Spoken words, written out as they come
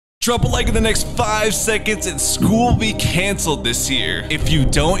Drop a like in the next 5 seconds and school will be canceled this year. If you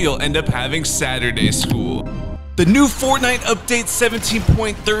don't, you'll end up having Saturday school. The new Fortnite update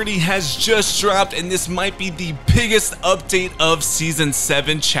 17.30 has just dropped, and this might be the biggest update of Season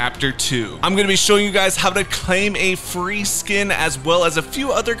 7, Chapter 2. I'm going to be showing you guys how to claim a free skin as well as a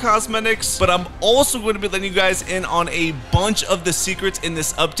few other cosmetics, but I'm also going to be letting you guys in on a bunch of the secrets in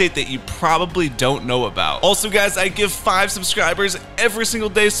this update that you probably don't know about. Also, guys, I give 5 subscribers every single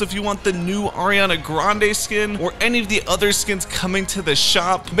day, so if you want the new Ariana Grande skin or any of the other skins coming to the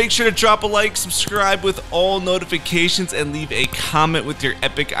shop, make sure to drop a like, subscribe with all notifications, and leave a comment with your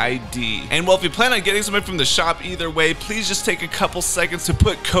epic ID. And well, if you plan on getting something from the shop either way, please just take a couple seconds to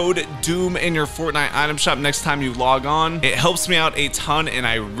put code DOOM in your Fortnite item shop next time you log on. It helps me out a ton and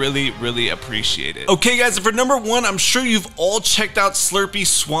I really appreciate it. Okay guys, and for number 1, I'm sure you've all checked out Slurpy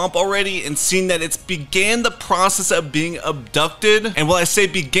Swamp already and seen that it's began the process of being abducted. And well, I say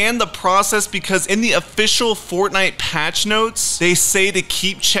began the process because in the official Fortnite patch notes, they say to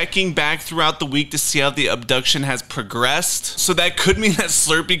keep checking back throughout the week to see how the abduction has progressed. So that could mean that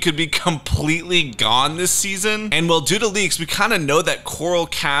Slurpy could be completely gone this season. And well, due to leaks, we kind of know that Coral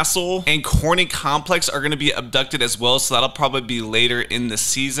Castle and Corny Complex are going to be abducted as well, so that'll probably be later in the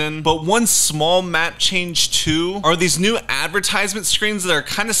season. But one small map change too are these new advertisement screens that are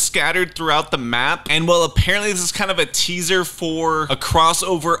kind of scattered throughout the map. And well, apparently this is kind of a teaser for a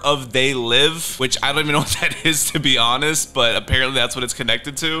crossover of They Live, which I don't even know what that is, to be honest, but apparently that's what it's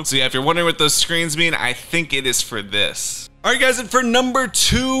connected to. So yeah, if you're wondering what those screens mean, I think it is for this. Alright guys, and for number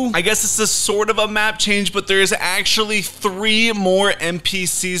 2, I guess it's a sort of a map change, but there's actually 3 more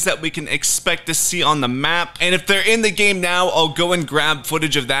NPCs that we can expect to see on the map. And if they're in the game now, I'll go and grab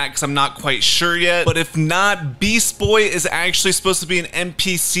footage of that because I'm not quite sure yet. But if not, Beast Boy is actually supposed to be an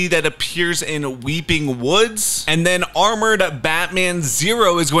NPC that appears in Weeping Woods. And then Armored Batman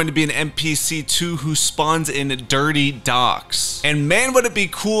Zero is going to be an NPC too who spawns in Dirty Docks. And man, would it be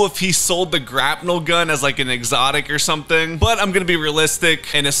cool if he sold the grapnel gun as like an exotic or something. But I'm gonna be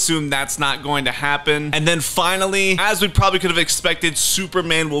realistic and assume that's not going to happen. And then finally, as we probably could have expected,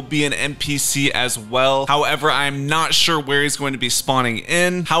 Superman will be an NPC as well. However, I'm not sure where he's going to be spawning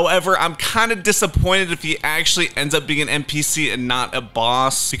in. However, I'm kind of disappointed if he actually ends up being an NPC and not a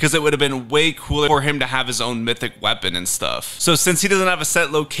boss, because it would have been way cooler for him to have his own mythic weapon and stuff. So since he doesn't have a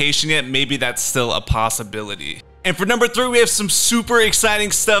set location yet, maybe that's still a possibility. And for number 3, we have some super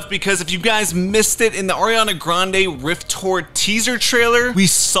exciting stuff, because if you guys missed it in the Ariana Grande Rift Tour teaser trailer, we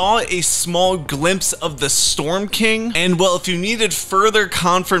saw a small glimpse of the Storm King. And well, if you needed further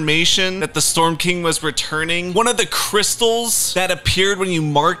confirmation that the Storm King was returning, one of the crystals that appeared when you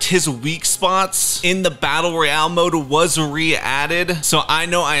marked his weak spots in the Battle Royale mode was re-added. So I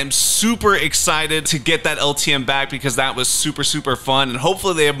know I am super excited to get that LTM back, because that was super fun, and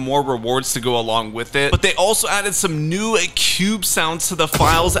hopefully they have more rewards to go along with it. But they also added some new cube sounds to the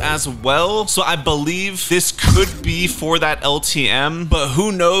files as well, so I believe this could be for that LTM, but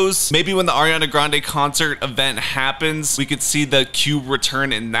who knows, maybe when the Ariana Grande concert event happens we could see the cube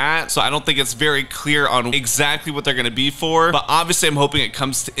return in that. So I don't think it's very clear on exactly what they're going to be for, but obviously I'm hoping it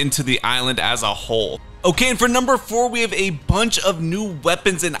comes into the island as a whole. Okay, and for number 4, we have a bunch of new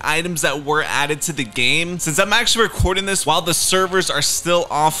weapons and items that were added to the game. Since I'm actually recording this while the servers are still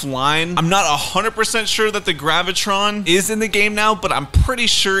offline, I'm not 100% sure that the Grabitron is in the game now, but I'm pretty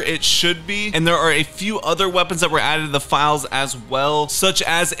sure it should be. And there are a few other weapons that were added to the files as well, such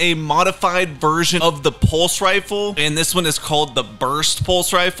as a modified version of the pulse rifle, and this one is called the Burst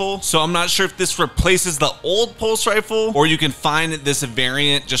Pulse Rifle. So I'm not sure if this replaces the old pulse rifle or you can find this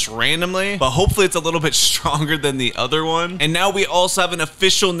variant just randomly, but hopefully it's a little bit stronger than the other one. And now we also have an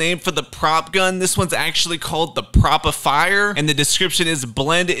official name for the prop gun. This one's actually called the Propifier, and the description is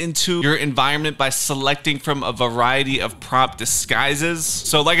blend into your environment by selecting from a variety of prop disguises.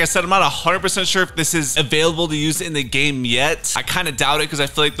 So like I said, I'm not 100% sure if this is available to use in the game yet. I kind of doubt it, because I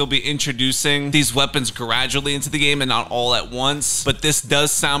feel like they'll be introducing these weapons gradually into the game and not all at once, but this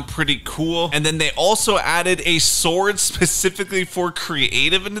does sound pretty cool. And then they also added a sword specifically for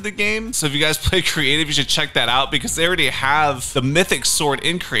creative into the game. So if you guys play creative, you should check that out, because they already have the mythic sword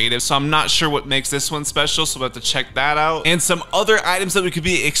in creative, so I'm not sure what makes this one special, so we'll have to check that out. And some other items that we could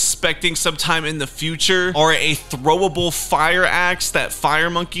be expecting sometime in the future are a throwable fire axe that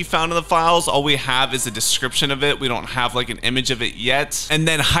Fire Monkey found in the files. All we have is a description of it. We don't have like an image of it yet. And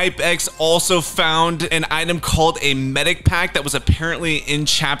then HYPEX also found an item called a medic pack that was apparently in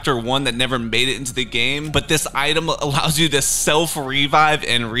chapter 1 that never made it into the game, but this item allows you to self revive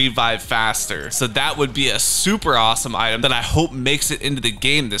and revive faster. So that that would be a super awesome item that I hope makes it into the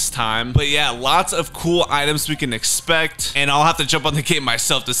game this time. But yeah, lots of cool items we can expect, and I'll have to jump on the game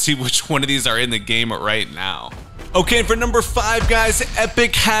myself to see which one of these are in the game right now. Okay, and for number 5, guys,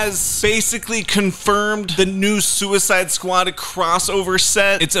 Epic has basically confirmed the new Suicide Squad crossover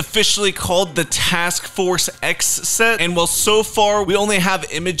set. It's officially called the Task Force X set. And while so far we only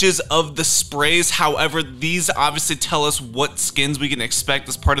have images of the sprays, however, these obviously tell us what skins we can expect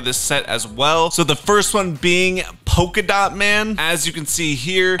as part of this set as well. So the first one being Polka Dot Man, as you can see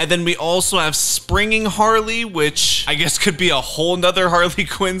here. And then we also have Springing Harley, which I guess could be a whole nother Harley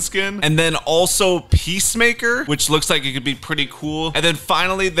Quinn skin. And then also Peacemaker, which looks like it could be pretty cool. And then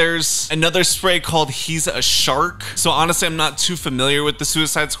finally, there's another spray called He's a Shark. So honestly, I'm not too familiar with the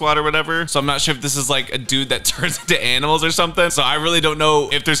Suicide Squad or whatever. So I'm not sure if this is like a dude that turns into animals or something. So I really don't know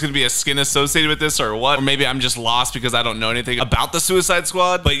if there's gonna be a skin associated with this or what. Or maybe I'm just lost because I don't know anything about the Suicide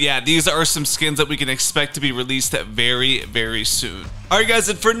Squad. But yeah, these are some skins that we can expect to be released very, very soon. All right, guys,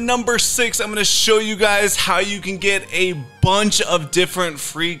 and for number 6, I'm gonna show you guys how you can get a bunch of different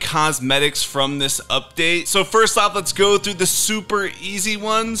free cosmetics from this update. So first off, let's go through the super easy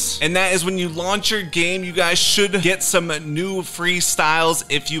ones. And that is when you launch your game, you guys should get some new free styles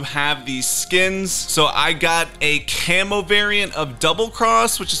if you have these skins. So I got a camo variant of Double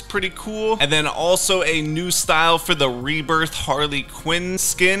Cross, which is pretty cool. And then also a new style for the Rebirth Harley Quinn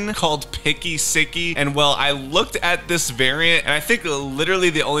skin called Picky Sicky. And well, I looked at this variant and I think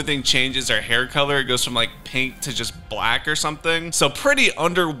literally the only thing changes her hair color. It goes from like pink to just black or something. So pretty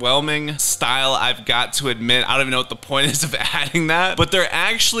underwhelming style, I've got to admit. I don't even know what the point is of adding that, but there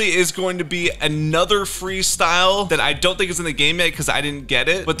actually is going to be another free style that I don't think is in the game yet because I didn't get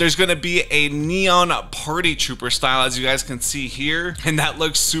it, but there's going to be a neon party trooper style, as you guys can see here, and that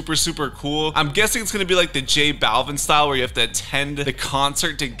looks super, super cool. I'm guessing it's going to be like the J Balvin style where you have to attend the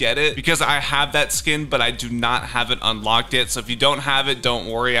concert to get it, because I have that skin, but I do not have it unlocked yet. So if you don't have it,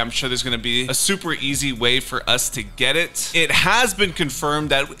 don't worry. I'm sure there's going to be a super easy way for us to get it. It has been confirmed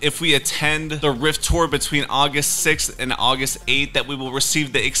that if we attend the Rift Tour between August 6th and August 8th, that we will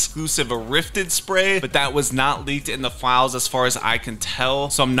receive the exclusive Rifted spray, but that was not leaked in the files as far as I can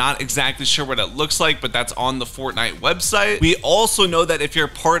tell. So I'm not exactly sure what it looks like, but that's on the Fortnite website. We also know that if you're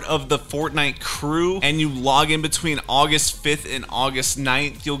part of the Fortnite crew and you log in between August 5th and August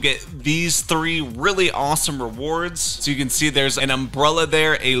 9th, you'll get these 3 really awesome rewards. So you can see there's an umbrella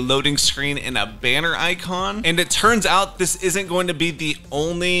there, a loading screen, and a banner icon. And it turns out this isn't going to be the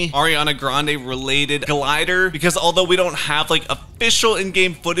only Ariana Grande related glider, because although we don't have like official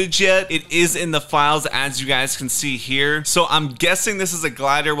in-game footage yet, it is in the files, as you guys can see here. So I'm guessing this is a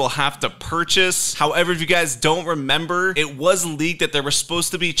glider we'll have to purchase. However, if you guys don't remember, it was leaked that there were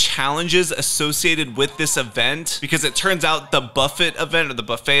supposed to be challenges associated with this event, because it turns out the buffet event, or the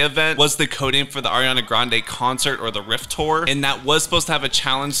buffet event, was the codename for the Ariana Grande concert or the Rift Tour, and that was supposed to have a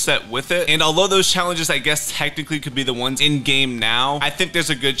challenge set with it. And although those challenges, I guess, technically could be the ones in game now, I think there's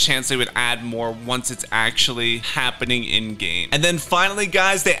a good chance they would add more once it's actually happening in game. And then finally,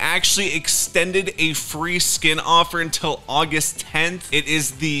 guys, they actually extended a free skin offer until August 10th. It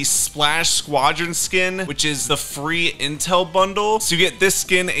is the Splash Squadron skin, which is the free intel bundle. So you get this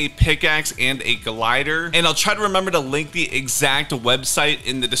skin, a pickaxe, and a glider. And I'll try to remember to link the exact website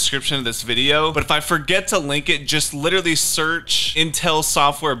in the description of this video, but if I forget to link it, just literally search Intel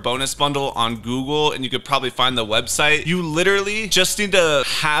Software Bonus Bundle on Google and you could probably find the website. You literally just need to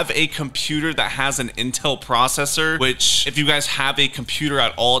have a computer that has an Intel processor, which if you guys have a computer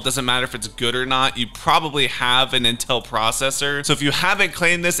at all, it doesn't matter if it's good or not, you probably have an Intel processor. So if you haven't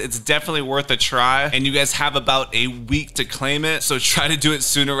claimed this, it's definitely worth a try, and you guys have about a week to claim it. So try to do it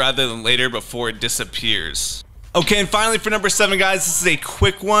sooner rather than later before it disappears. Okay, and finally for number 7, guys, this is a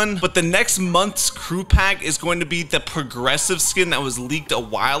quick one, but the next month's crew pack is going to be the progressive skin that was leaked a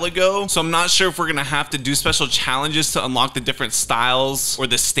while ago. So I'm not sure if we're gonna have to do special challenges to unlock the different styles or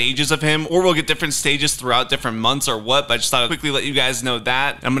the stages of him, or we'll get different stages throughout different months or what, but I just thought I'd quickly let you guys know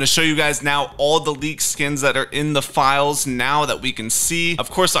that. And I'm gonna show you guys now all the leaked skins that are in the files now that we can see. Of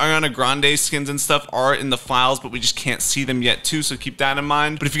course, the Ariana Grande skins and stuff are in the files, but we just can't see them yet too, so keep that in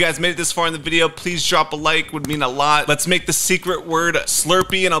mind. But if you guys made it this far in the video, please drop a like, would mean a lot. Let's make the secret word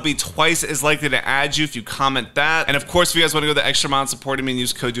Slurpy, and I'll be twice as likely to add you if you comment that. And of course, if you guys want to go the extra mile supporting me and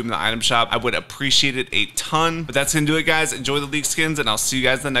use code DOOM in the item shop, I would appreciate it a ton. But that's gonna do it, guys. Enjoy the leaked skins, and I'll see you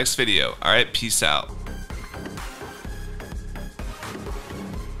guys in the next video. All right, peace out.